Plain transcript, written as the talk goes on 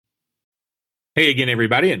Hey again,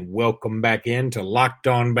 everybody, and welcome back into Locked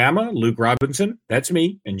On Bama. Luke Robinson, that's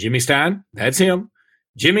me, and Jimmy Stein, that's him.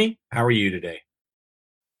 Jimmy, how are you today?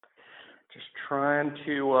 Just trying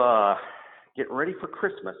to get ready for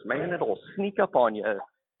Christmas, man. It'll sneak up on you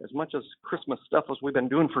as much as Christmas stuff as we've been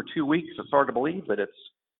doing for 2 weeks. It's hard to believe that it's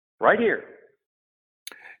right here.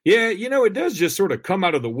 Yeah, it does just sort of come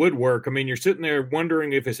out of the woodwork. I mean, you're sitting there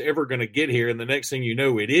wondering if it's ever going to get here, and the next thing you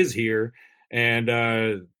know, it is here,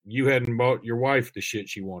 and you hadn't bought your wife the shit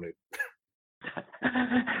she wanted.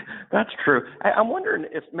 That's true. I'm wondering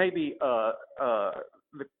if maybe the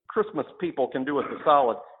Christmas people can do us a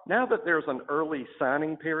solid. Now that there's an early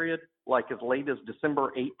signing period, like as late as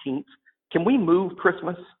December 18th, can we move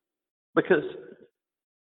Christmas? Because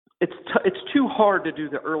it's too hard to do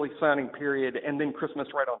the early signing period and then Christmas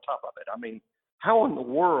right on top of it. I mean, how in the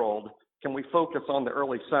world can we focus on the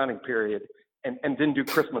early signing period and then do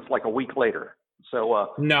Christmas like a week later? So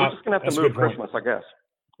No, we're just going to have to move Christmas, I guess.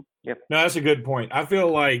 Yep. No, that's a good point. I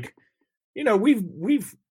feel like, we've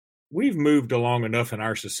moved along enough in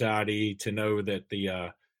our society to know that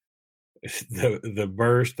the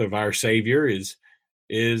birth of our Savior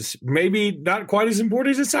is maybe not quite as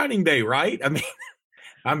important as a signing day, right? I mean,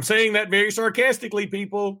 I'm saying that very sarcastically,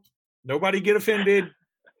 people. Nobody get offended.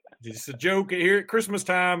 Just a joke here at Christmas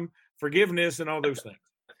time, forgiveness and all those things.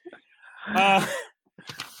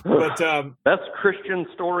 Best Christian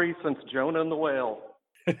story since Jonah and the whale.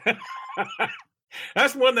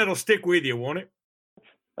 That's one that'll stick with you, won't it?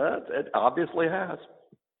 It obviously has.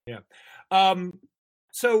 Yeah.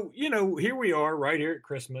 So, here we are right here at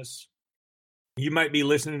Christmas. You might be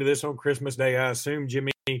listening to this on Christmas Day. I assume,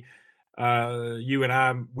 Jimmy, you and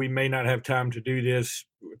I, we may not have time to do this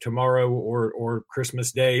tomorrow or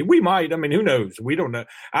Christmas Day. We might. I mean, who knows? We don't know.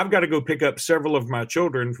 I've got to go pick up several of my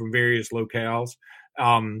children from various locales.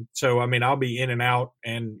 So, I mean, I'll be in and out,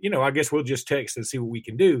 and, I guess we'll just text and see what we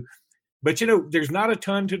can do. But, there's not a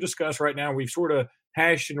ton to discuss right now. We've sort of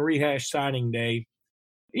hashed and rehashed signing day.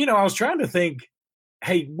 I was trying to think,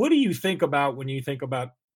 hey, what do you think about when you think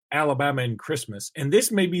about Alabama and Christmas? And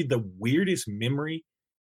this may be the weirdest memory,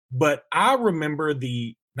 but I remember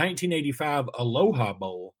the 1985 Aloha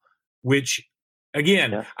Bowl, which,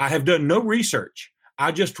 again, I have done no research.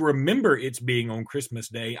 I just remember it's being on Christmas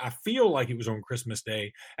Day. I feel like it was on Christmas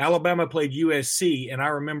Day. Alabama played USC, and I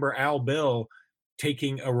remember Al Bell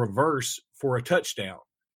taking a reverse for a touchdown.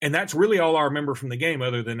 And that's really all I remember from the game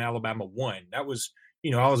other than Alabama won. That was,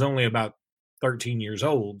 I was only about 13 years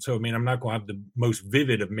old. So, I mean, I'm not going to have the most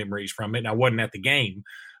vivid of memories from it. And I wasn't at the game.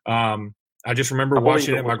 I just remember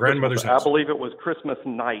watching it at my grandmother's house. I believe it was Christmas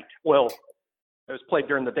night. Well, it was played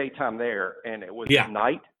during the daytime there, and it was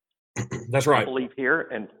night. That's right. I believe here,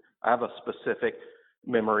 and I have a specific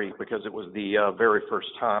memory because it was the very first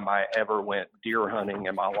time I ever went deer hunting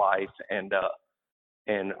in my life, and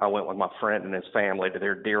I went with my friend and his family to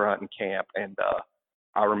their deer hunting camp, and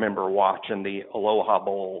I remember watching the Aloha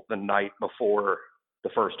Bowl the night before the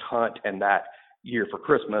first hunt, and that year for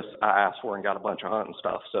Christmas, I asked for and got a bunch of hunting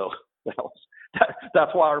stuff. So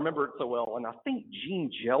that's why I remember it so well. And I think Gene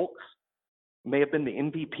Jelks may have been the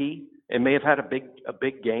MVP. It may have had a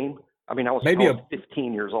big game. I mean, I was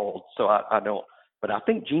 15 years old, so I don't. But I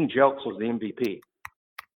think Gene Jelks was the MVP.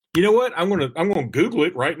 You know what? I'm gonna Google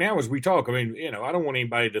it right now as we talk. I mean, I don't want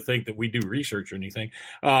anybody to think that we do research or anything.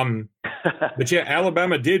 But yeah,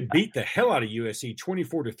 Alabama did beat the hell out of USC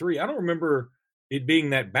 24-3. I don't remember it being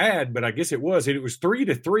that bad, but I guess it was. It was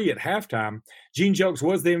 3-3 at halftime. Gene Jelks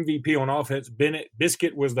was the MVP on offense.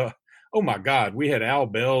 Biscuit was the. Oh my God, we had Al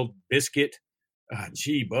Bell, Biscuit.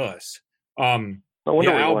 Gee, bus. Al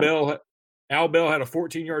Bell had a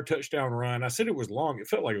 14-yard touchdown run. I said it was long. It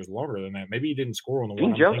felt like it was longer than that. Maybe he didn't score on the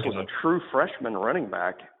one. Gene Jelks was a true freshman running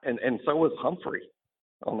back, and so was Humphrey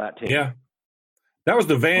on that team. Yeah. That was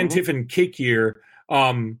the Van Tiffen kick year.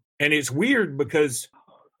 And it's weird because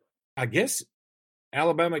I guess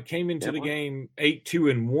Alabama came into the game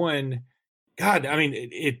 8-2-1. God, I mean,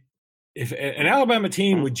 if an Alabama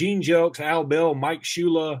team with Gene Jelks, Al Bell, Mike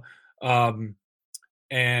Shula,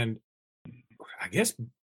 and I guess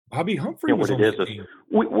Bobby Humphrey was on the team.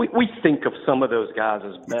 We think of some of those guys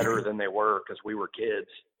as better than they were because we were kids.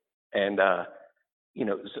 And, I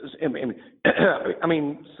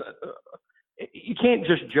mean, you can't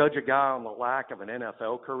just judge a guy on the lack of an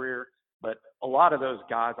NFL career, but a lot of those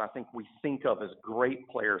guys I think we think of as great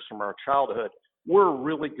players from our childhood were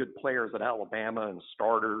really good players at Alabama and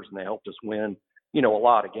starters, and they helped us win, a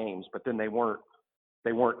lot of games, but then they weren't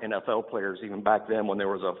NFL players even back then when there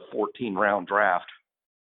was a 14-round draft.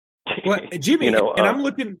 Well, Jimmy, and I'm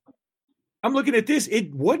looking at this.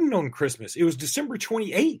 It wasn't on Christmas. It was December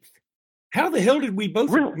 28th. How the hell did we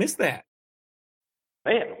both miss that?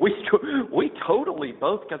 Man, we totally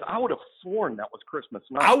both, because I would have sworn that was Christmas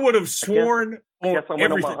night. I would have sworn on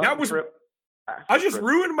everything. On that was trip I just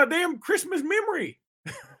ruined my damn Christmas memory.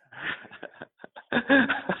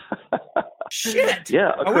 Shit. Yeah,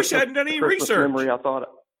 I wish I hadn't done any research.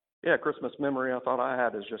 Christmas memory I thought I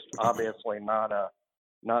had is just obviously not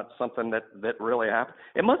something that really happened.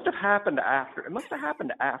 It must have happened after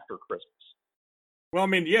Christmas. Well, I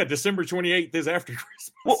mean, yeah, December 28th is after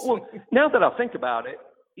Christmas. Well, now that I think about it,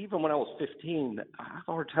 even when I was 15, I have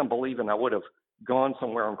a hard time believing I would have gone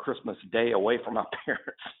somewhere on Christmas Day away from my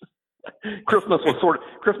parents. Christmas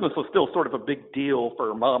was still sort of a big deal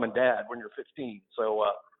for mom and dad when you're 15. So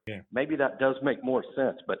maybe that does make more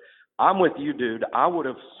sense. But I'm with you, dude. I would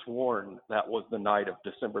have sworn that was the night of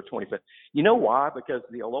December 25th. You know why? Because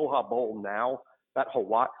the Aloha Bowl now, that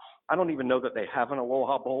Hawaii, I don't even know that they have an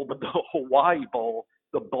Aloha Bowl, but the Hawaii Bowl,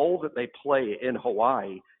 the bowl that they play in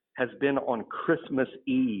Hawaii, has been on Christmas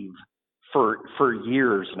Eve for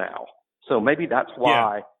years now. So maybe that's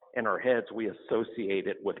why in our heads we associate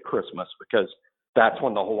it with Christmas, because that's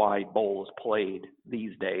when the Hawaii Bowl is played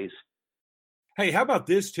these days. Hey, how about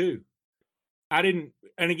this too? I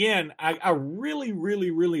really,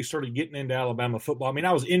 really, really started getting into Alabama football. I mean,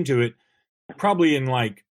 I was into it probably in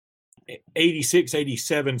like 86,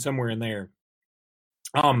 87, somewhere in there.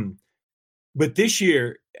 But this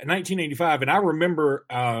year, 1985, and I remember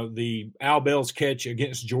the Al Bell's catch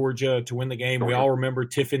against Georgia to win the game. We all remember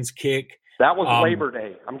Tiffin's kick. That was Labor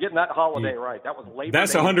Day. I'm getting that holiday right. That was Labor Day.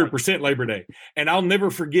 That's 100% Labor Day. And I'll never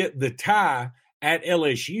forget the tie at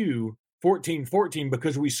LSU, 14-14,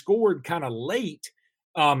 because we scored kind of late.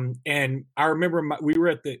 And I remember we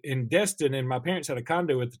were in Destin, and my parents had a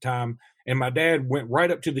condo at the time, and my dad went right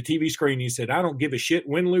up to the TV screen. And he said, "I don't give a shit,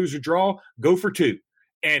 win, lose, or draw, go for two."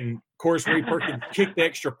 And of course, Ray Perkins kicked the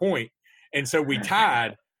extra point, and so we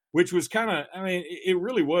tied, which was kind of, I mean, it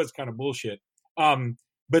really was kind of bullshit.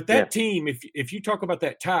 But that team, if you talk about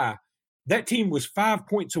that tie, that team was 5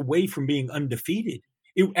 points away from being undefeated.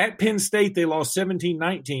 At Penn State, they lost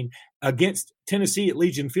 17-19. Against Tennessee at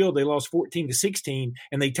Legion Field, they lost 14-16,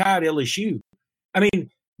 and they tied LSU. I mean,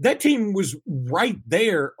 that team was right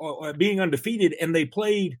there being undefeated, and they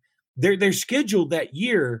played their schedule that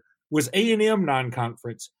year was A&M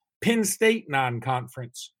non-conference, Penn State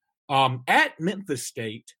non-conference, at Memphis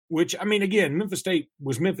State, which, I mean, again, Memphis State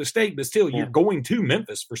was Memphis State, but still you're going to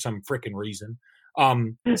Memphis for some freaking reason.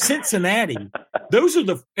 Cincinnati,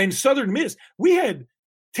 and Southern Miss. We had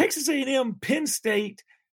Texas A&M, Penn State,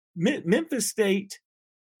 Memphis State,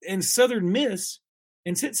 and Southern Miss,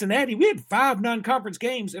 and Cincinnati. We had 5 non-conference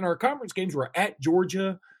games, and our conference games were at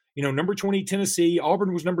Georgia, number 20 Tennessee.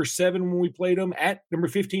 Auburn was number 7 when we played them, at number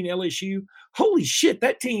 15 LSU. Holy shit,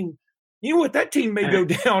 that team, you know what? That team may go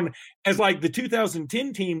down as like the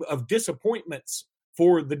 2010 team of disappointments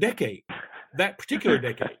for the decade, that particular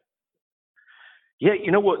decade. Yeah,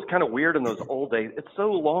 you know what's kind of weird in those old days? It's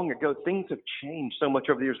so long ago. Things have changed so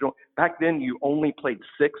much over the years. Back then, you only played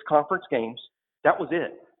 6 conference games. That was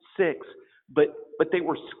it, 6. But they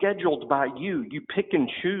were scheduled by you. You pick and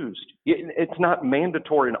choose. It's not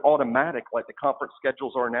mandatory and automatic like the conference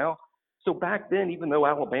schedules are now. So back then, even though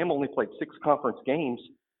Alabama only played 6 conference games,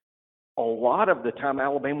 a lot of the time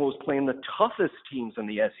Alabama was playing the toughest teams in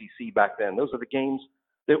the SEC back then. Those are the games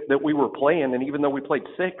that we were playing. And even though we played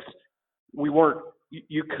 6, we weren't.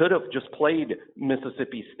 You could have just played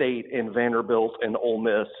Mississippi State and Vanderbilt and Ole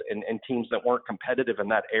Miss and teams that weren't competitive in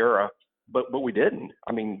that era, but we didn't.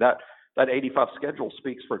 I mean, that 85 schedule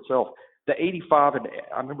speaks for itself. The 85 and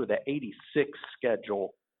I remember the 86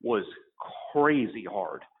 schedule was crazy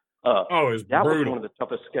hard. It was that brutal. was one of the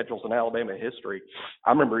toughest schedules in Alabama history.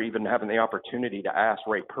 I remember even having the opportunity to ask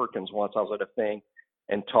Ray Perkins once. I was at a thing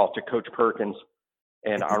and talked to Coach Perkins,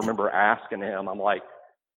 and I remember asking him, I'm like,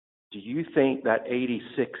 do you think that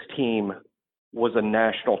 86 team was a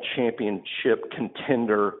national championship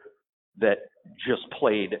contender that just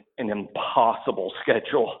played an impossible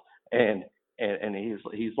schedule? And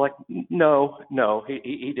he's like, no,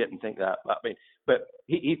 he didn't think that. I mean, but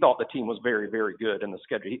he thought the team was very, very good in the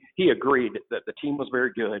schedule. He agreed that the team was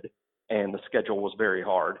very good and the schedule was very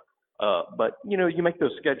hard. But you make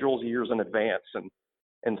those schedules years in advance,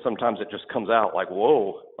 and sometimes it just comes out like,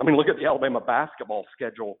 whoa. I mean, look at the Alabama basketball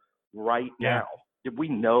schedule right now. Did we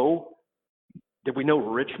know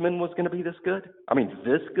Richmond was going to be this good? I mean,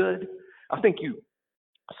 this good? I think you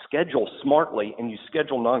schedule smartly and you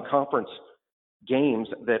schedule non-conference games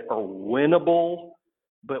that are winnable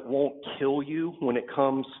but won't kill you when it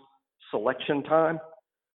comes selection time.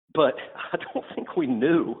 But I don't think we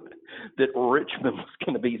knew that Richmond was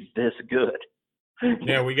going to be this good.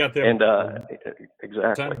 Yeah, we got them. And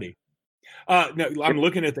exactly. Sunday. No, I'm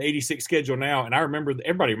looking at the 86 schedule now, and I remember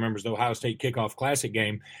everybody remembers the Ohio State Kickoff Classic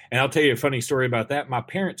game. And I'll tell you a funny story about that. My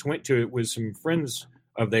parents went to it with some friends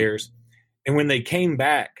of theirs, and when they came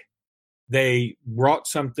back, they brought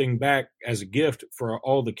something back as a gift for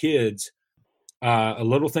all the kids, a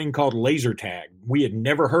little thing called laser tag. We had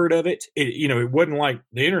never heard of it. It wasn't like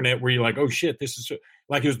the internet where you're like, oh, shit, this is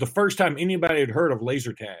like it was the first time anybody had heard of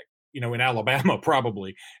laser tag, in Alabama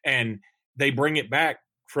probably. And they bring it back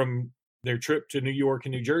from their trip to New York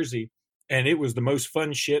and New Jersey, and it was the most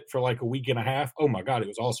fun shit for like a week and a half. Oh, my God, it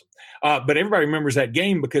was awesome. But everybody remembers that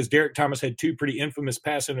game because Derek Thomas had two pretty infamous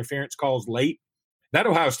pass interference calls late. That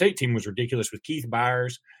Ohio State team was ridiculous with Keith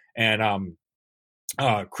Byers and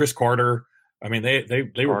Chris Carter. I mean,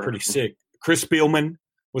 they were pretty sick. Chris Spielman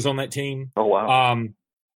was on that team. Oh, wow.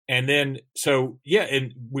 And then, so, yeah,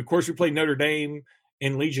 and of course we played Notre Dame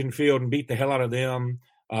in Legion Field and beat the hell out of them.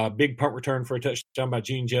 Big punt return for a touchdown by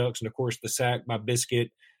Gene Jelks, and of course the sack by Biscuit.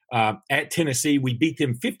 At Tennessee, we beat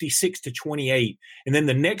them 56-28, and then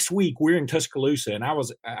the next week we're in Tuscaloosa, and I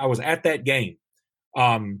was at that game,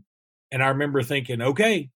 and I remember thinking,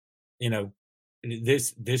 okay,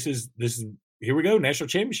 this is here we go, national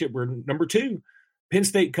championship. We're number 2. Penn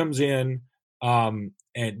State comes in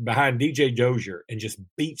and behind DJ Dozier and just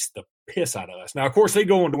beats the piss out of us. Now, of course, they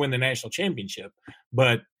go on to win the national championship,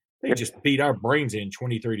 but they just beat our brains in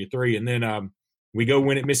 23-3, and then we go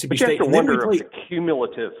win at Mississippi State. You have to wonder if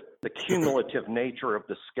the cumulative nature of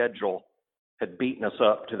the schedule had beaten us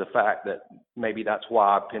up to the fact that maybe that's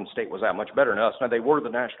why Penn State was that much better than us. Now, they were the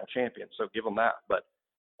national champions, so give them that. But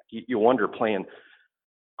you wonder, playing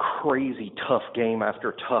crazy tough game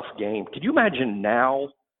after tough game. Could you imagine now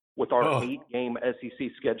with our 8-game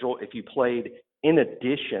SEC schedule, if you played in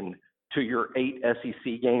addition to your 8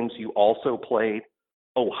 SEC games, you also played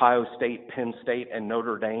Ohio State, Penn State, and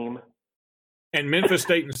Notre Dame, and Memphis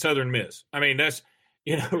State and Southern Miss. I mean, that's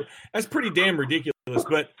pretty damn ridiculous.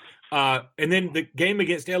 But and then the game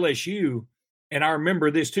against LSU, and I remember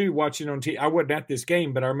this too, watching on TV. I wasn't at this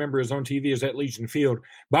game, but I remember it was on TV. It was at Legion Field.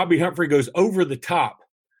 Bobby Humphrey goes over the top,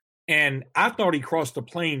 and I thought he crossed the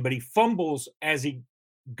plane, but he fumbles as he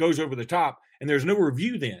goes over the top, and there's no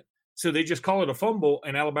review then, so they just call it a fumble,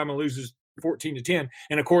 and Alabama loses 14-10.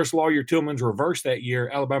 And of course, Lawyer Tillman's reversed that year.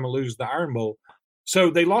 Alabama loses the Iron Bowl. So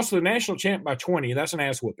they lost to the national champ by 20. That's an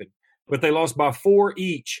ass whooping. But they lost by 4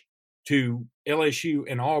 each to LSU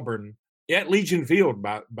and Auburn at Legion Field,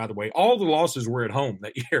 by the way. All the losses were at home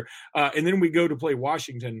that year. And then we go to play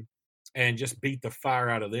Washington and just beat the fire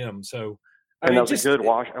out of them. So that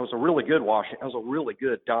was a really good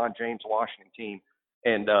Don James Washington team.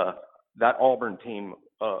 And that Auburn team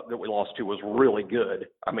that we lost to was really good.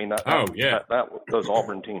 I mean, those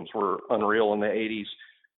Auburn teams were unreal in the 80s.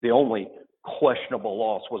 The only questionable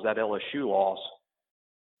loss was that LSU loss,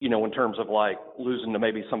 in terms of like losing to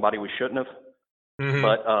maybe somebody we shouldn't have.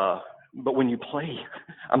 Mm-hmm. But when you play,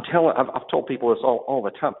 I've told people this all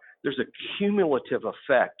the time. There's a cumulative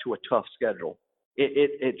effect to a tough schedule.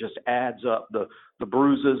 It just adds up, the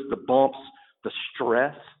bruises, the bumps, the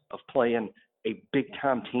stress of playing a big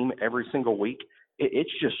time team every single week.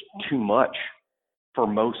 It's just too much for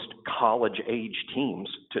most college age teams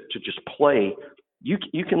to just play.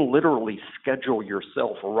 You can literally schedule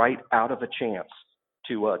yourself right out of a chance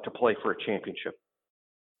to play for a championship.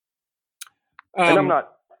 And I'm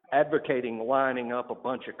not advocating lining up a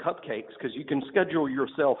bunch of cupcakes, because you can schedule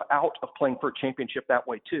yourself out of playing for a championship that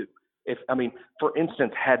way too. For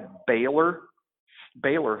instance, had Baylor,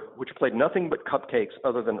 which played nothing but cupcakes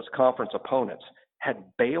other than its conference opponents, had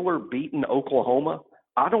Baylor beaten Oklahoma,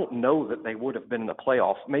 I don't know that they would have been in the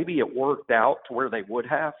playoff. Maybe it worked out to where they would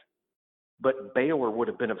have, but Baylor would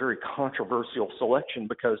have been a very controversial selection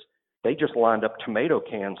because they just lined up tomato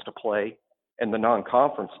cans to play in the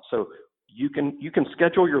non-conference. So you can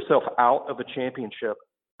schedule yourself out of a championship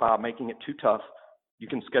by making it too tough. You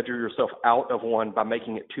can schedule yourself out of one by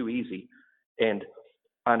making it too easy. And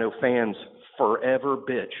I know fans forever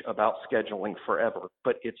bitch about scheduling forever,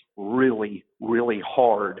 but it's really, really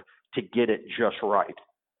hard to get it just right.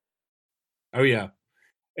 Oh, yeah.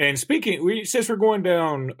 And since we're going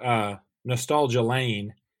down nostalgia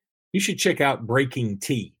lane, you should check out Breaking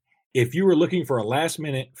Tea. If you are looking for a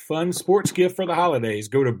last-minute fun sports gift for the holidays,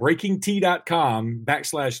 go to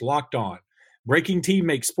breakingtea.com/lockedon. Breaking Tea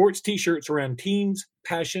makes sports T-shirts around teams'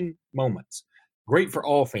 passion moments. Great for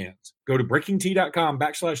all fans. Go to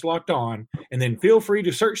breakingtea.com/lockedon, and then feel free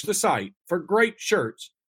to search the site for great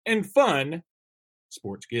shirts and fun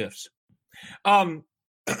sports gifts.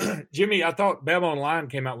 Jimmy, I thought Bama Online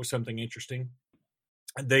came out with something interesting.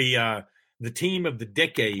 The team of the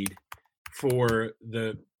decade for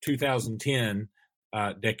the 2010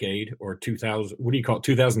 decade or 2000. What do you call it?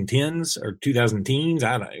 2010s or 2000 teens?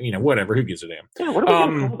 I don't, whatever. Who gives a damn? Yeah, what are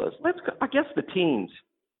we going to call those? Let's go, I guess the teens,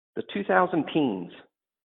 the 2000 teens.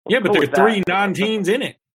 But there are 3 non-teens in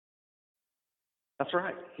it. That's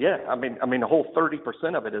right. Yeah, I mean, the whole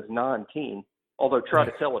 30% of it is non-teen. Although try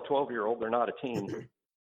to tell a 12-year-old they're not a teen.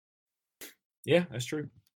 Yeah, that's true.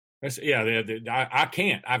 I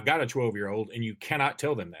can't. I've got a 12-year-old, and you cannot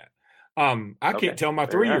tell them that. I can't tell my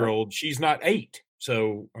 3-year-old she's not 8.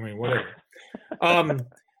 So I mean, whatever.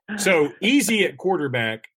 So easy at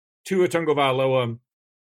quarterback. Tua Tagovailoa,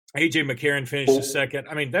 AJ McCarron finished the second.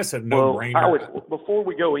 I mean, that's a no-brainer. Before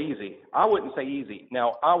we go easy, I wouldn't say easy.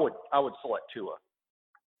 Now, I would select Tua,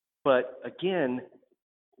 but again,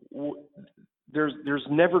 there's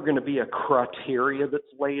never going to be a criteria that's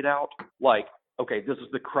laid out. Like, okay, this is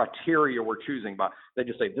the criteria we're choosing by. They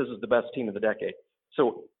just say this is the best team of the decade.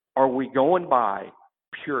 So, are we going by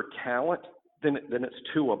pure talent? Then it's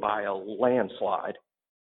Tua by a landslide.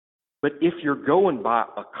 But if you're going by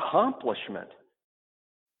accomplishment,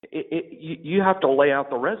 you have to lay out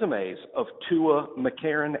the resumes of Tua,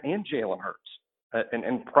 McCarron, and Jalen Hurts,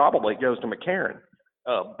 and probably it goes to McCarron.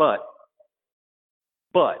 But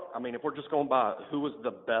I mean, if we're just going by who was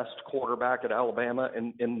the best quarterback at Alabama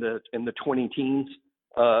in the 20 teens,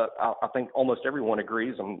 I think almost everyone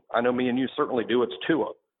agrees, and I know me and you certainly do. It's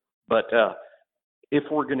Tua. But if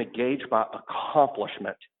we're going to gauge by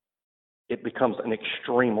accomplishment, it becomes an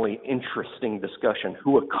extremely interesting discussion.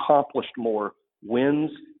 Who accomplished more wins,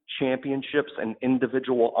 championships, and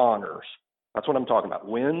individual honors? That's what I'm talking about.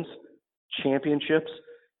 Wins, championships,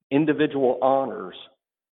 individual honors.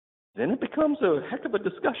 Then it becomes a heck of a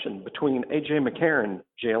discussion between A.J. McCarron,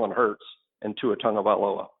 Jalen Hurts, and Tua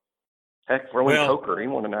Tagovailoa. Heck, Verlin Coker, he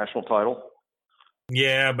won a national title.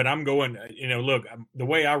 Yeah, but I'm going, look, the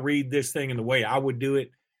way I read this thing and the way I would do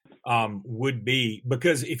it would be,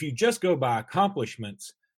 because if you just go by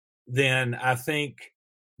accomplishments, then I think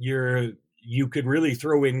you could really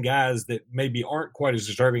throw in guys that maybe aren't quite as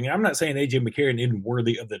deserving. And I'm not saying A.J. McCarron isn't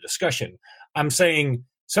worthy of the discussion. I'm saying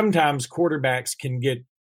sometimes quarterbacks can get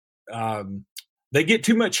they get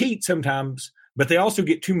too much heat sometimes, but they also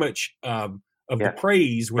get too much of the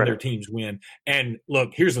praise when their teams win. And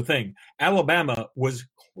look, here's the thing. Alabama was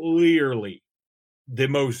clearly the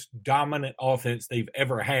most dominant offense they've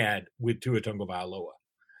ever had with Tua Tagovailoa.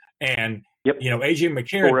 And, A.J.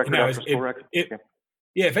 McCarron,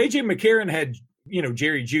 if A.J. McCarron had,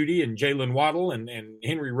 Jerry Jeudy and Jalen Waddle and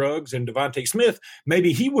Henry Ruggs and Devontae Smith,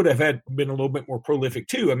 maybe he would have been a little bit more prolific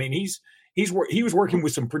too. I mean, he was working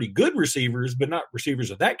with some pretty good receivers, but not receivers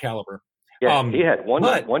of that caliber. Yeah, he had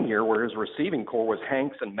one year where his receiving core was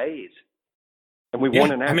Hanks and Mays, and we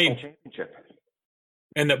won a national championship.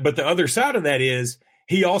 But the other side of that is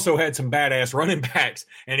he also had some badass running backs,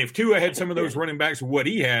 and if Tua had some of those running backs, what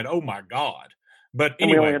he had, oh my God! But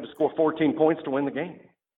anyway, we only had to score 14 points to win the game.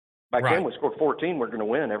 Back then, we scored 14. We're going to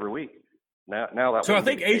win every week. Now that. So I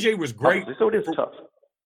think AJ was great. So it is tough.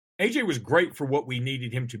 AJ was great for what we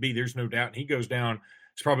needed him to be. There's no doubt. He goes down.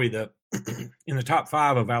 It's probably in the top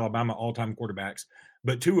 5 of Alabama all-time quarterbacks.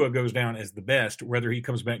 But Tua goes down as the best. Whether he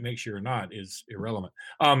comes back next year or not is irrelevant.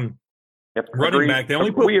 Running back, they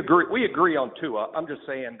only we agree on Tua. I'm just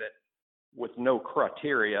saying that with no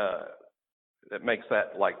criteria that makes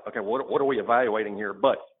that like, okay, what are we evaluating here?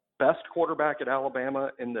 But best quarterback at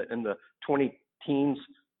Alabama in the 20 teens,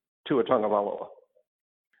 Tua Tagovailoa.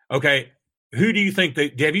 Okay. Who do you think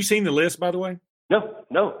have you seen the list, by the way? No.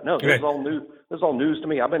 Okay. This is all new. This is all news to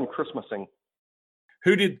me. I've been Christmasing.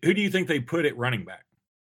 Who do you think they put at running back?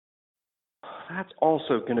 That's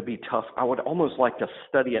also going to be tough. I would almost like to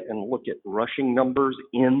study it and look at rushing numbers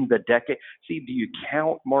in the decade. See, do you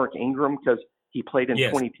count Mark Ingram because he played in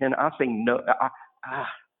 2010? I say no.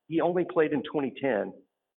 He only played in 2010.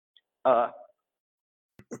 I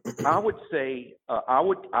would say I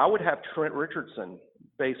would have Trent Richardson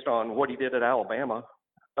based on what he did at Alabama.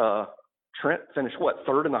 Trent finished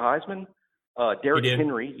third in the Heisman. Derrick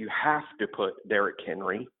Henry, you have to put Derrick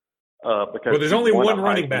Henry because there's only one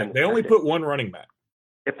running back. They only put one running back.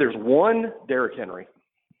 If there's one, Derrick Henry.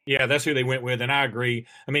 Yeah, that's who they went with, and I agree.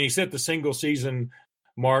 I mean, he set the single season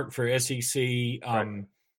mark for SEC. He's got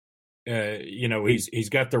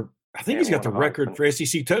the. I think he's got the record for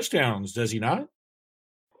SEC touchdowns. Does he not?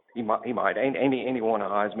 He might. Any won a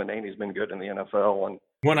Heisman, and he's been good in the NFL and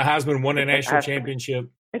won a Heisman, won a national championship.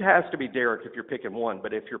 It has to be Derrick if you're picking one,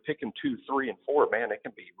 but if you're picking 2, 3, and 4, man, it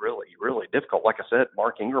can be really, really difficult. Like I said,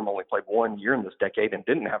 Mark Ingram only played 1 year in this decade and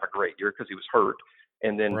didn't have a great year because he was hurt.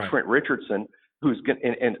 And then Trent Richardson, who's going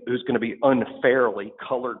to be unfairly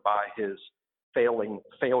colored by his failure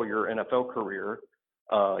NFL career,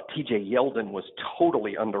 TJ Yeldon was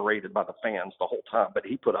totally underrated by the fans the whole time, but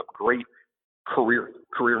he put up great career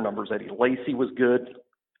numbers. Eddie Lacy was good.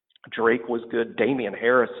 Drake was good. Damian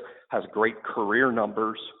Harris has great career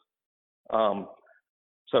numbers. So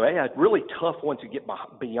yeah, really tough once you get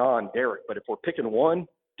beyond Derek. But if we're picking one,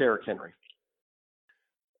 Derrick Henry.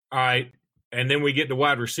 All right, and then we get to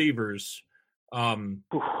wide receivers.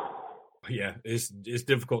 Yeah, it's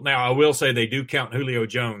difficult. Now, I will say they do count Julio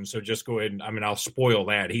Jones, so just go ahead and, I'll spoil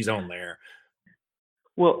that. He's on there.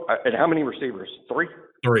 Well, and how many receivers? Three?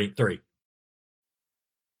 Three.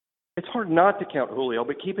 It's hard not to count Julio,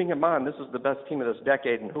 but keeping in mind this is the best team of this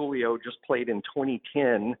decade, and Julio just played in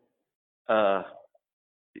 2010.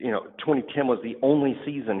 2010 was the only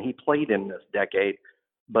season he played in this decade,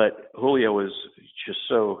 but Julio is just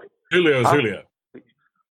so. Julio.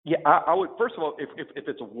 Yeah, I would. First of all, if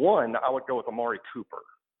it's one, I would go with Amari Cooper.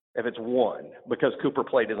 If it's one, because Cooper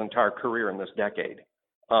played his entire career in this decade.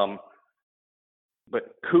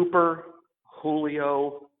 But Cooper,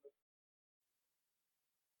 Julio.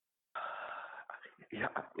 Yeah,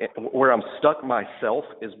 where I'm stuck myself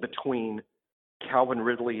is between Calvin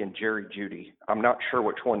Ridley and Jerry Jeudy. I'm not sure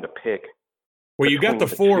which one to pick. Well, you got the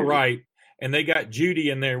four right, and they got Jeudy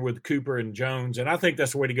in there with Cooper and Jones, and I think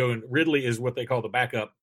that's the way to go. And Ridley is what they call the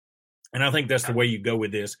backup, and I think that's the way you go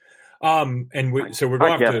with this. So we're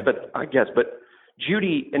going to. I guess, but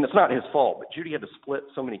Jeudy, and it's not his fault, but Jeudy had to split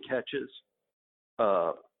so many catches.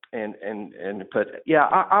 But yeah,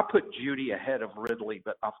 I put Jeudy ahead of Ridley,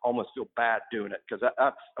 but I almost feel bad doing it because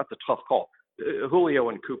that's a tough call. Julio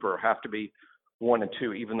and Cooper have to be 1 and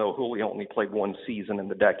 2, even though Julio only played one season in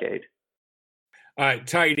the decade. All right,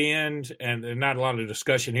 tight end, and not a lot of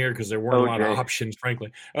discussion here because there weren't a lot of options,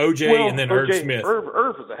 frankly. OJ and then Irv Smith.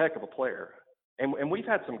 Irv is a heck of a player, and we've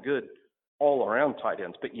had some good all-around tight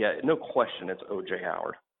ends, but yeah, no question it's OJ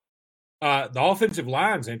Howard. The offensive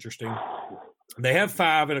line's interesting. They have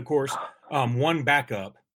 5, and of course, one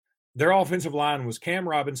backup. Their offensive line was Cam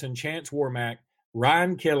Robinson, Chance Warmack,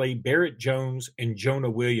 Ryan Kelly, Barrett Jones, and Jonah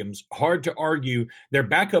Williams. Hard to argue. Their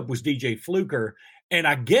backup was DJ Fluker, and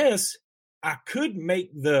I guess I could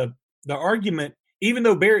make the argument, even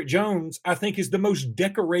though Barrett Jones, I think, is the most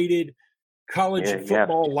decorated college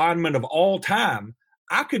football lineman of all time,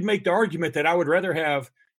 I could make the argument that I would rather have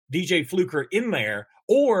DJ Fluker in there,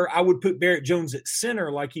 or I would put Barrett Jones at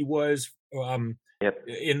center like he was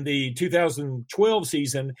in the 2012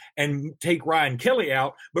 season and take Ryan Kelly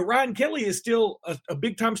out. But Ryan Kelly is still a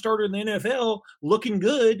big-time starter in the NFL, looking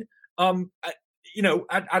good. I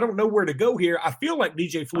don't know where to go here. I feel like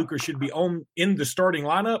DJ Fluker should be in the starting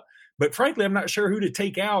lineup, but frankly, I'm not sure who to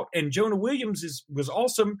take out. And Jonah Williams was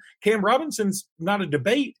awesome. Cam Robinson's not a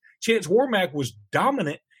debate. Chance Warmack was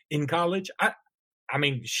dominant in college. I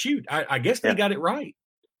guess they got it right.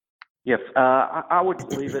 Yes, I would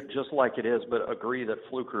leave it just like it is, but agree that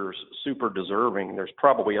Fluker's super deserving. There's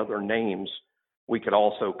probably other names we could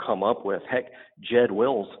also come up with. Heck, Jed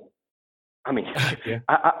Wills. I mean,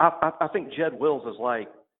 I think Jed Wills is like,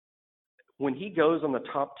 when he goes in the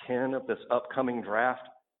top 10 of this upcoming draft,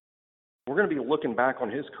 we're going to be looking back on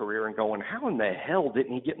his career and going, how in the hell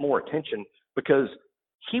didn't he get more attention? Because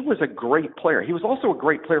he was a great player. He was also a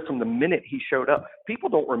great player from the minute he showed up. People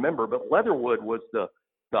don't remember, but Leatherwood was the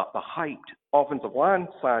hyped offensive line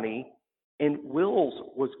signee, and Wills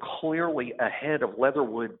was clearly ahead of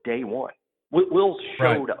Leatherwood day one. Wills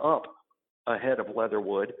showed up ahead of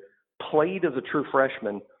Leatherwood, played as a true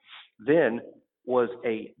freshman, then was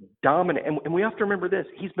a dominant. And we have to remember this.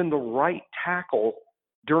 He's been the right tackle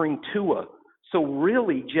during Tua. So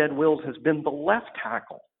really, Jed Wills has been the left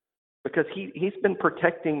tackle because he's been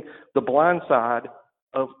protecting the blind side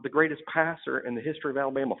of the greatest passer in the history of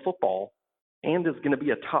Alabama football, and is going to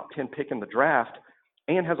be a top 10 pick in the draft,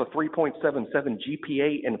 and has a 3.77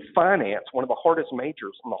 GPA in finance, one of the hardest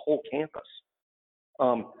majors on the whole campus.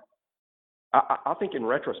 I think in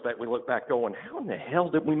retrospect, we look back going, how in the hell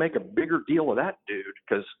did we make a bigger deal of that dude?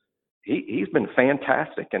 Because he's been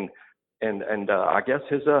fantastic, and I guess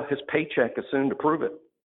his paycheck is soon to prove it.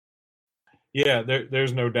 Yeah,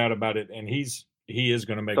 there's no doubt about it, and he is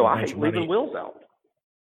going to make. So a bunch of money. I hate leaving Wills out.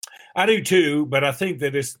 I do too, but I think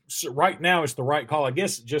that it's right now it's the right call. I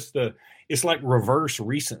guess it's like reverse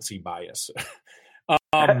recency bias.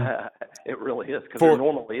 It really is, because there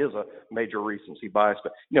normally is a major recency bias.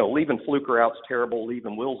 But leaving Fluker out is terrible.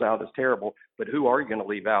 Leaving Wills out is terrible. But who are you going to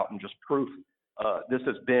leave out? And just proof this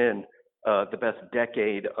has been the best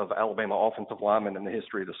decade of Alabama offensive linemen in the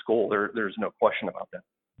history of the school. There's no question about that.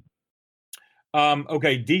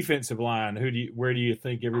 Okay, defensive line. Where do you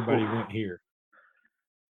think everybody went here?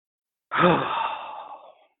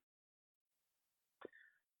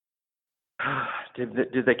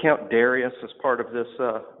 Did they count Darius as part of this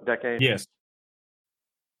decade? Yes.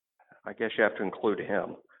 I guess you have to include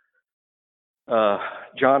him.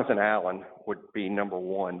 Jonathan Allen would be number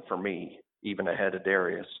one for me, even ahead of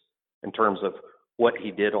Darius, in terms of what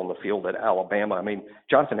he did on the field at Alabama. I mean,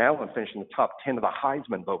 Jonathan Allen finished in the top 10 of the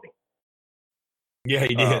Heisman voting. Yeah,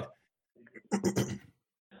 he did.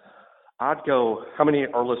 I'd go, how many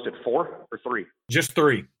are listed, 4 or 3? Just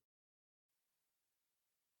 3.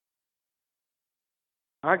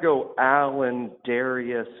 I go Allen,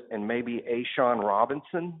 Darius, and maybe A'Shawn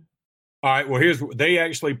Robinson. All right, well, they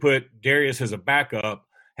actually put Darius as a backup,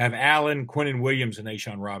 have Allen, Quinnen Williams, and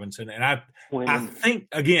A'Shawn Robinson. And I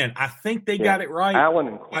think they got it right. Allen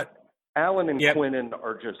and Quinnen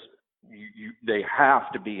are just they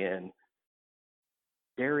have to be in.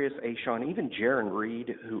 Darius, A'Shawn, even Jaron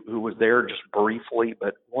Reed, who was there just briefly,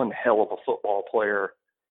 but one hell of a football player.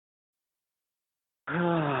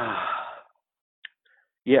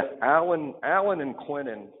 Yeah, Allen and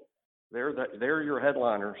Quinnen, they're your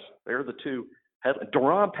headliners. They're the two.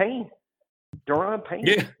 Daron Payne.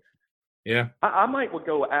 Yeah. I might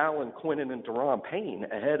go Allen, Quinnen, and Daron Payne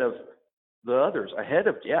ahead of the others.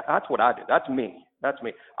 That's what I do. That's me.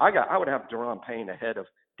 I would have Daron Payne ahead of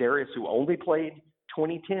Darius, who only played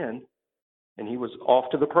 2010, and he was off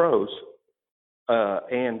to the pros.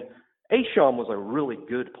 And A'Shawn was a really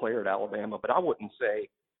good player at Alabama, but I wouldn't say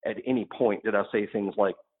at any point did I say things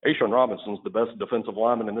like A'Shawn Robinson's the best defensive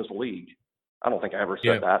lineman in this league. I don't think I ever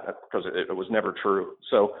said that because it was never true.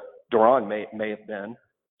 So Daron may have been.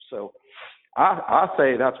 So I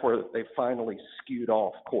say that's where they finally skewed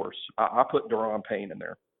off course. I put Daron Payne in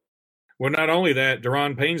there. Well, not only that,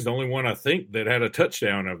 Daron Payne's the only one I think that had a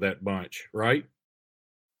touchdown of that bunch, right?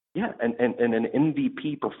 Yeah, and an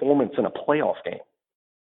MVP performance in a playoff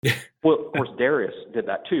game. Well, of course, Darius did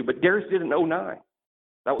that too, but Darius did an 09.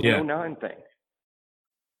 That was an 09 thing.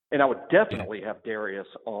 And I would definitely have Darius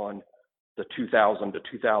on the 2000 to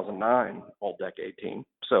 2009 All-Decade team.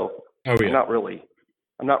 So I'm not really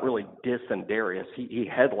dissing Darius. He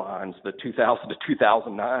headlines the 2000 to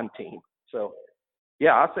 2009 team. So,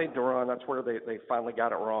 yeah, I say Daron, that's where they finally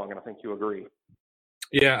got it wrong, and I think you agree.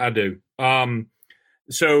 Yeah, I do.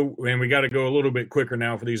 So, and we got to go a little bit quicker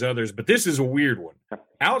now for these others, but this is a weird one.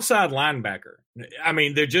 Outside linebacker. I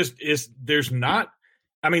mean,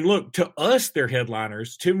 look, to us, they're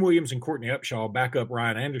headliners. Tim Williams and Courtney Upshaw back up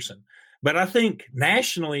Ryan Anderson. But I think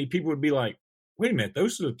nationally, people would be like, wait a minute,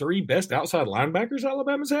 those are the 3 best outside linebackers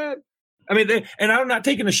Alabama's had? I mean, and I'm not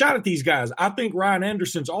taking a shot at these guys. I think Ryan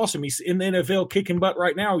Anderson's awesome. He's in the NFL kicking butt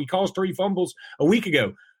right now. He caused 3 fumbles a week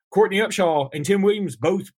ago. Courtney Upshaw and Tim Williams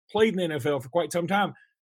both played in the NFL for quite some time.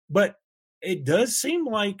 But it does seem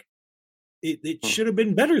like it should have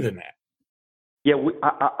been better than that. Yeah,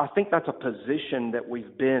 I think that's a position that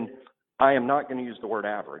we've been – I am not going to use the word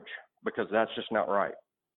average because that's just not right.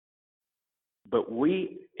 But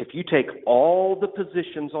if you take all the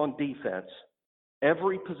positions on defense,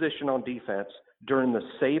 every position on defense during the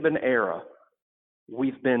Saban era,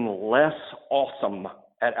 we've been less awesome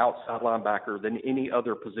at outside linebacker than any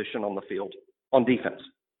other position on the field on defense.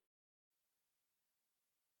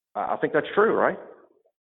 I think that's true, right?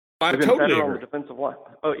 I We've been totally better agree. on the defensive line.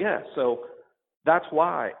 Oh, yeah. So that's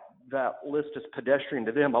why that list is pedestrian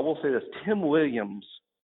to them. I will say this. Tim Williams,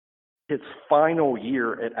 his final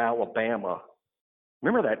year at Alabama,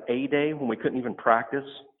 remember that A-Day when we couldn't even practice?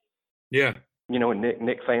 Yeah. You know, and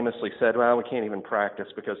Nick famously said, well, we can't even practice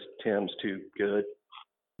because Tim's too good.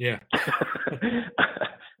 Yeah.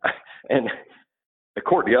 And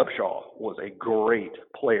Courtney Upshaw was a great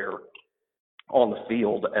player on the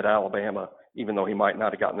field at Alabama, even though he might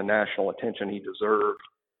not have gotten the national attention he deserved.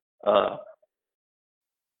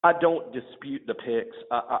 I don't dispute the picks.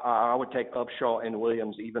 I would take Upshaw and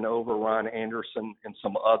Williams even over Ryan Anderson and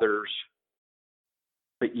some others.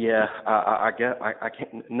 But yeah, I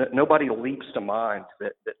can't. Nobody leaps to mind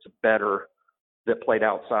that's better that played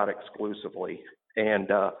outside exclusively. And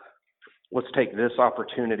let's take this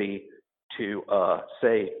opportunity to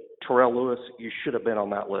say, Terrell Lewis, you should have been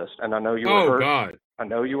on that list. And I know you were hurt. God. I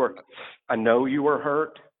know you were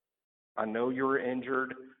hurt. I know you were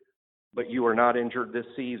injured, but you were not injured this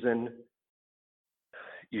season.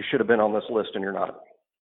 You should have been on this list, and you're not.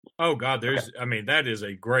 Oh, God, that is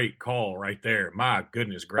a great call right there. My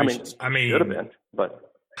goodness gracious. I mean should have been, but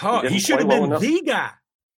he should have been the guy.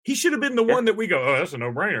 He should have been the one that we go, oh, that's a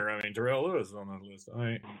no-brainer. I mean, Terrell Lewis is on that list. All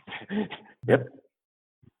right. Yep.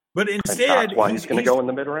 But instead, that's why he's going to go in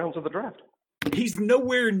the mid-rounds of the draft. He's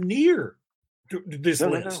nowhere near this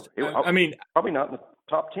list. No. I mean, probably not in the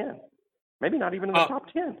top 10. Maybe not even in the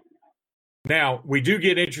top 10. Now we do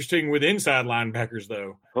get interesting with inside linebackers,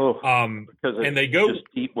 though. Because and they go just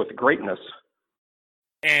deep with greatness.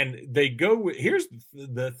 And they go with, here's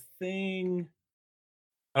the thing.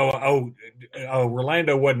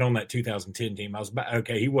 Orlando wasn't on that 2010 team.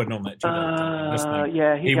 He wasn't on that 2010 team.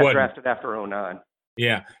 Yeah, he got drafted after 2009.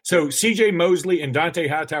 Yeah. So CJ Mosley and Dante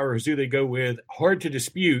Hightower is who they go with. Hard to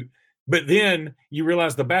dispute. But then you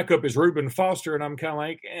realize the backup is Reuben Foster, and I'm kind of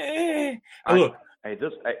like, Look.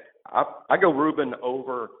 I go Reuben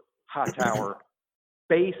over Hightower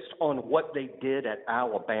based on what they did at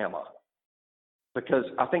Alabama. Because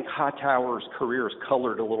I think Hightower's career is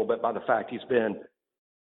colored a little bit by the fact he's been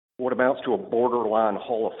what amounts to a borderline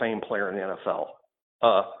Hall of Fame player in the NFL.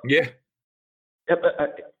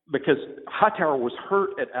 Because Hightower was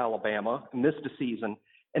hurt at Alabama, missed a season,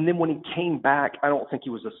 and then when he came back, I don't think he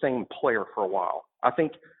was the same player for a while. I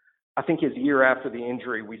think his year after the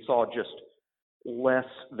injury, we saw just less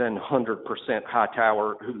than 100%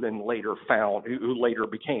 Hightower, who later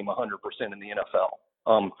became 100% in the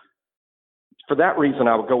NFL. For that reason,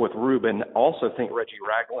 I would go with Reuben. Also think Reggie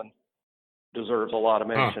Ragland deserves a lot of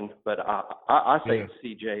mention, but I say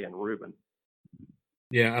CJ and Reuben.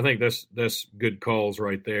 Yeah, I think that's good calls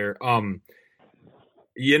right there.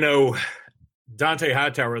 Dante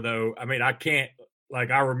Hightower, though, I mean, I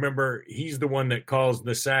remember he's the one that caused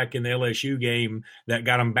the sack in the LSU game that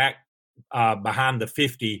got him back behind the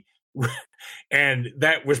 50. And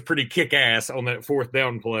that was pretty kick-ass on that fourth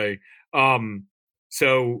down play.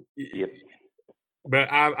 Yep.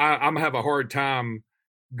 But I'm have a hard time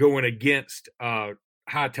going against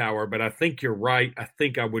Hightower, but I think you're right. I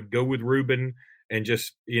think I would go with Reuben and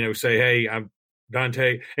just, say, hey, I'm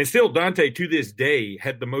Dante. And still Dante to this day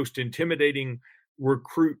had the most intimidating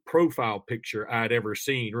recruit profile picture I'd ever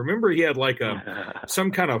seen. Remember he had like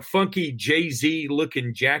some kind of funky Jay-Z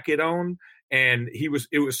looking jacket on, and it was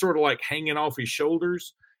sort of like hanging off his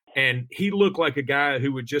shoulders. And he looked like a guy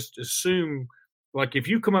who would just assume, like, if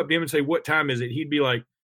you come up to him and say, what time is it? He'd be like,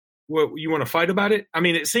 well, you want to fight about it? I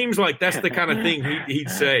mean, it seems like that's the kind of thing he'd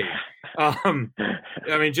say.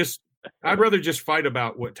 I'd rather just fight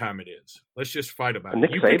about what time it is. Let's just fight about it.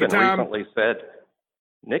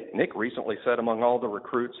 Nick recently said among all the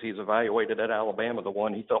recruits he's evaluated at Alabama, the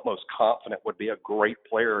one he felt most confident would be a great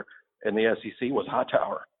player in the SEC was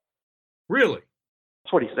Hightower. Really?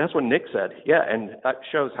 That's what Nick said. Yeah, and that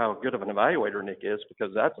shows how good of an evaluator Nick is,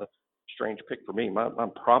 because that's a strange pick for me.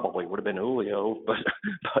 Mine probably would have been Julio, but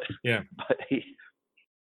he.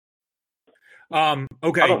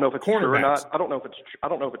 Okay. I don't know if it's true or not. I don't know if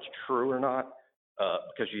it's true or not,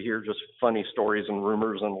 because you hear just funny stories and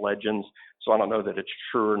rumors and legends. So I don't know that it's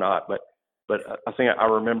true or not. But I think I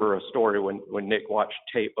remember a story when Nick watched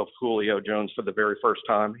tape of Julio Jones for the very first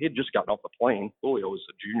time. He had just gotten off the plane. Julio was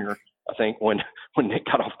a junior, I think, when Nick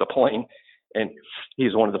got off the plane, and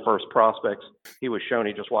he's one of the first prospects. He was shown.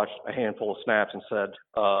 He just watched a handful of snaps and said,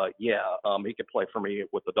 he could play for me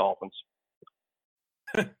with the Dolphins."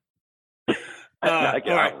 I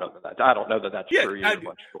don't know that that's true either.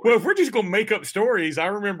 Well, if we're just gonna make up stories, I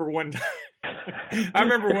remember one time.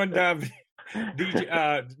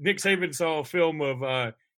 Nick Saban saw a film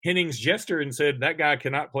of Hennings Jester and said that guy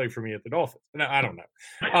cannot play for me at the Dolphins. No, I don't know.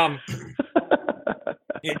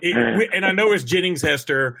 And I know it's Jennings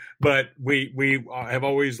Hester, but we have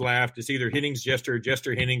always laughed. It's either Hennings Jester or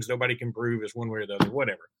Jester Hennings. Nobody can prove it's one way or the other.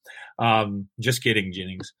 Whatever. Just kidding,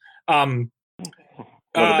 Jennings. I'm a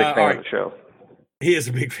big fan of the show. He is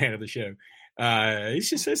a big fan of the show.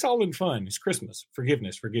 It's all in fun. It's Christmas.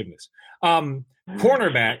 Forgiveness.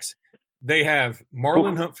 Cornerbacks, they have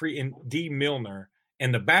Marlon Humphrey and D. Milner,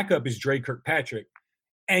 and the backup is Dre Kirkpatrick.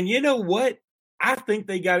 And you know what? I think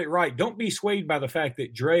they got it right. Don't be swayed by the fact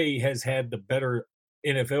that Dre has had the better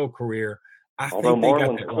NFL career. Although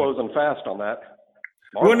Marlon's closing fast on that.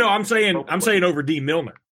 I'm saying over D.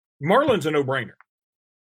 Milner. Marlon's a no-brainer.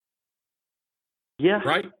 Yeah,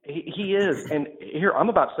 right. He is. And here, I'm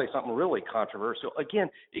about to say something really controversial.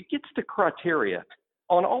 Again, it gets to criteria.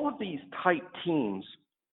 On all of these tight teams,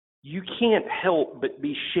 you can't help but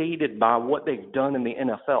be shaded by what they've done in the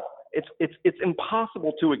NFL. It's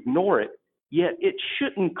impossible to ignore it, yet it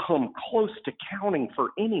shouldn't come close to counting for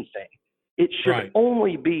anything. It should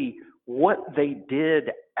only be what they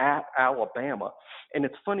did at Alabama. And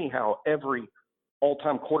it's funny how every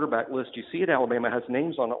all-time quarterback list you see at Alabama has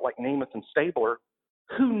names on it like Namath and Stabler,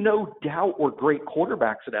 who no doubt were great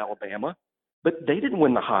quarterbacks at Alabama, but they didn't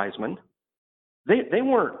win the Heisman. They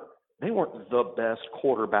weren't the best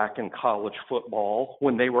quarterback in college football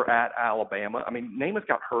when they were at Alabama. I mean, Namath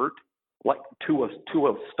got hurt, like Tua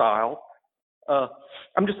style.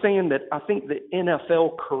 I'm just saying that I think the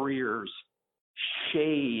NFL careers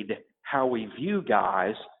shade how we view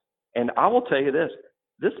guys. And I will tell you this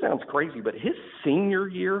sounds crazy, but his senior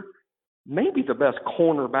year, maybe the best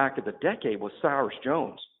cornerback of the decade was Cyrus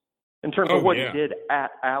Jones in terms of what he did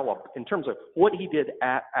at Alabama. In terms of what he did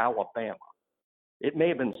at Alabama, it may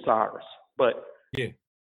have been Cyrus, but D.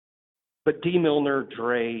 Milner,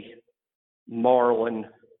 Dre, Marlon,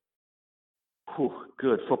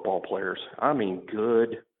 good football players. I mean,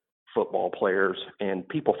 good football players, and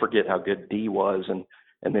people forget how good D was,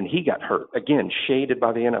 and then he got hurt again, shaded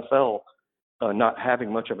by the NFL, not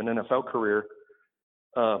having much of an NFL career.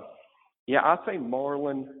 I'd say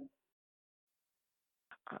Marlon.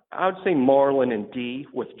 I would say Marlon and D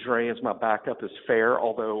with Dre as my backup is fair,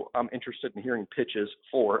 although I'm interested in hearing pitches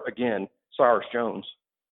for, again, Cyrus Jones,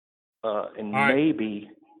 and maybe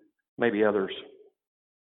others.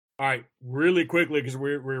 All right, really quickly, because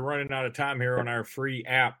we're running out of time here on our free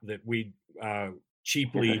app that we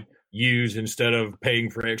cheaply use instead of paying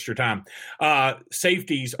for extra time.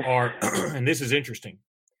 Safeties are, and this is interesting,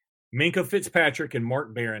 Minkah Fitzpatrick and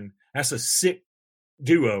Mark Barron. That's a sick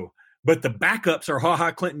duo. But the backups are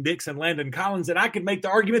HaHa Clinton-Dix and Landon Collins, and I could make the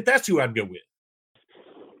argument that's who I'd go with.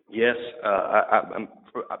 Yes,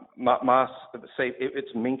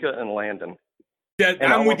 it's Minkah and Landon.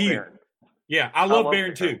 I'm with you. Barron. Yeah, I love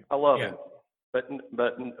Barron too. I love him. But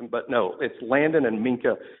no, it's Landon and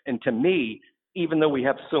Minkah. And to me, even though we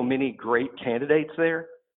have so many great candidates there,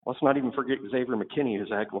 let's not even forget Xavier McKinney, who's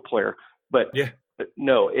a heck of a player. But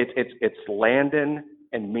no, it's Landon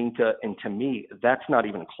and Minkah, and to me, that's not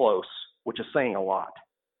even close, which is saying a lot.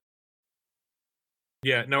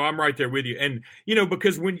 Yeah, no, I'm right there with you. And,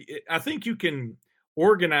 because I think you can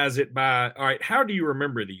organize it by, all right, how do you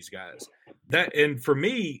remember these guys? And for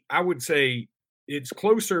me, I would say it's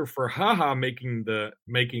closer for HaHa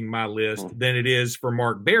making my list than it is for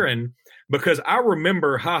Mark Barron, because I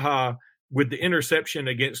remember HaHa with the interception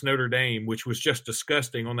against Notre Dame, which was just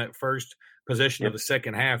disgusting on that first possession of the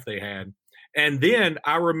second half they had. And then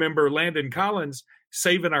I remember Landon Collins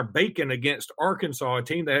saving our bacon against Arkansas, a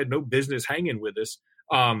team that had no business hanging with us,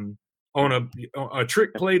 on a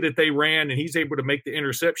trick play that they ran, and he's able to make the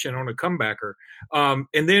interception on a comebacker.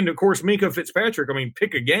 And then, of course, Minkah Fitzpatrick,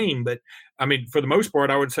 pick a game. But, for the most part,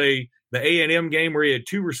 I would say the A&M game where he had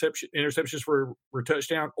two interceptions for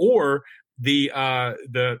touchdown, or the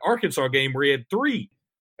Arkansas game where he had three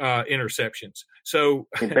interceptions. So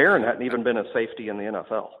and Barron hadn't even been a safety in the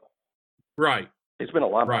NFL. Right. It's been a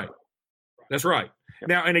lot. Right. That's right. Yeah.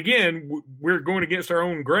 Now, and again, we're going against our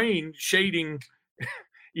own grain, shading,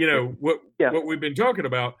 what we've been talking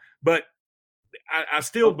about. But I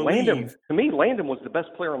still believe. Landon was the best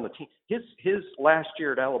player on the team. His last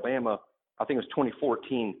year at Alabama, I think it was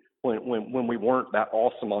 2014, when we weren't that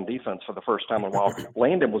awesome on defense for the first time in a while.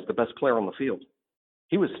 Landon was the best player on the field.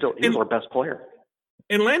 He was our best player.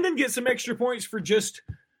 And Landon gets some extra points for just,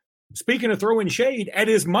 speaking of throwing shade, at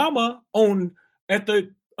his mama at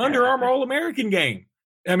the Under Armour All-American game.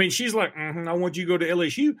 She's like, I want you to go to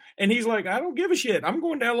LSU. And he's like, I don't give a shit. I'm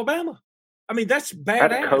going to Alabama. That's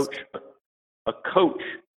badass. A coach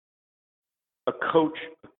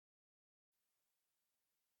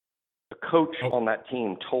on that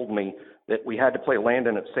team told me that we had to play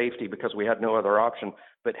Landon at safety because we had no other option.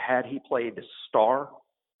 But had he played star,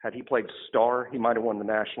 he might have won the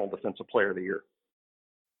National Defensive Player of the Year.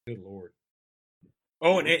 Good Lord.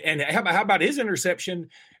 Oh, and how about his interception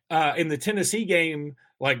in the Tennessee game,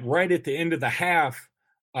 like right at the end of the half?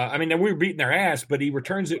 We were beating their ass, but he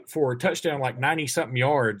returns it for a touchdown, like 90-something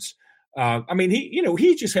yards.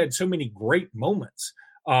 He just had so many great moments.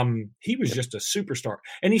 He was just a superstar,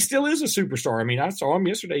 and he still is a superstar. I saw him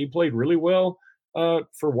yesterday. He played really well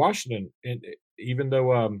for Washington, and even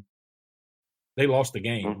though they lost the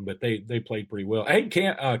game, but they played pretty well. Hey,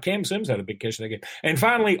 Cam Sims had a big catch in that game. And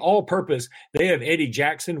finally, all-purpose, they have Eddie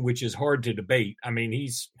Jackson, which is hard to debate.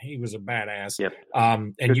 He was a badass. Yep.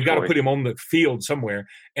 And you got to put him on the field somewhere.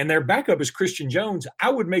 And their backup is Christian Jones. I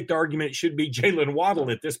would make the argument it should be Jalen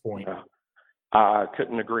Waddle at this point. I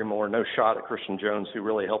couldn't agree more. No shot at Christian Jones, who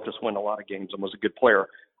really helped us win a lot of games and was a good player.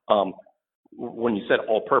 When you said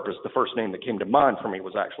all-purpose, the first name that came to mind for me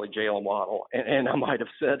was actually Jalen Waddle, and I might have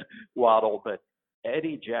said Waddle, but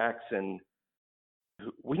Eddie Jackson,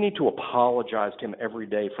 we need to apologize to him every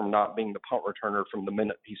day for not being the punt returner from the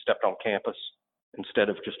minute he stepped on campus instead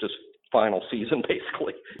of just his final season,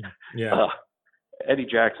 basically. Yeah. Eddie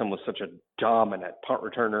Jackson was such a dominant punt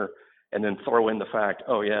returner, and then throw in the fact,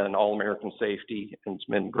 an All-American safety, and it's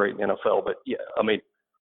been great in the NFL, but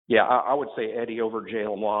I would say Eddie over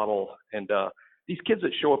Jalen Waddle. And these kids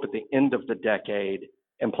that show up at the end of the decade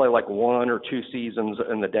and play like one or two seasons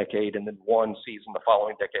in the decade and then one season the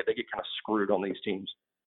following decade, they get kind of screwed on these teams.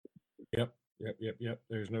 Yep.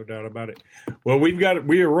 There's no doubt about it. Well, we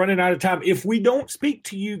are running out of time. If we don't speak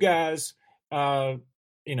to you guys, by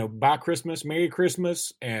Christmas, Merry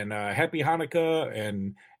Christmas and Happy Hanukkah.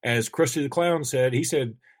 And as Krusty the Clown said, he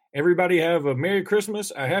said, everybody have a Merry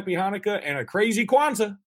Christmas, a Happy Hanukkah, and a crazy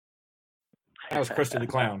Kwanzaa. That was Krusty the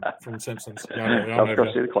Clown from Simpsons. That was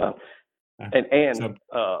Krusty the Clown. And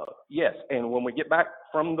yes, and when we get back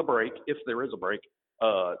from the break, if there is a break,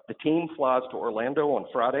 the team flies to Orlando on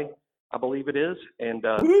Friday, I believe it is, and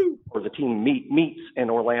or the team meets in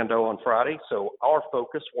Orlando on Friday. So our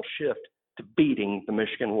focus will shift to beating the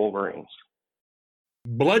Michigan Wolverines.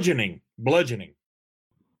 Bludgeoning.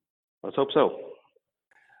 Let's hope so.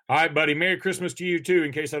 All right, buddy. Merry Christmas to you too,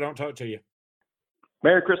 in case I don't talk to you.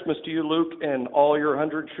 Merry Christmas to you, Luke, and all your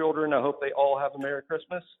 100 children. I hope they all have a Merry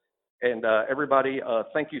Christmas. And everybody,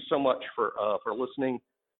 thank you so much for listening.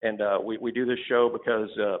 And we do this show because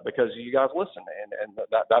you guys listen, and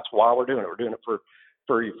that's why we're doing it. We're doing it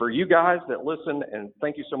for you guys that listen. And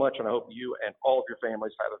thank you so much. And I hope you and all of your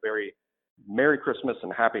families have a very Merry Christmas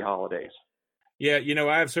and Happy Holidays. Yeah,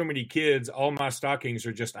 I have so many kids. All my stockings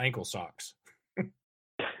are just ankle socks.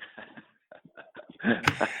 All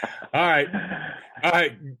right.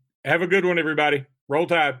 Have a good one, everybody. Roll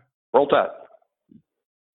Tide. Roll Tide.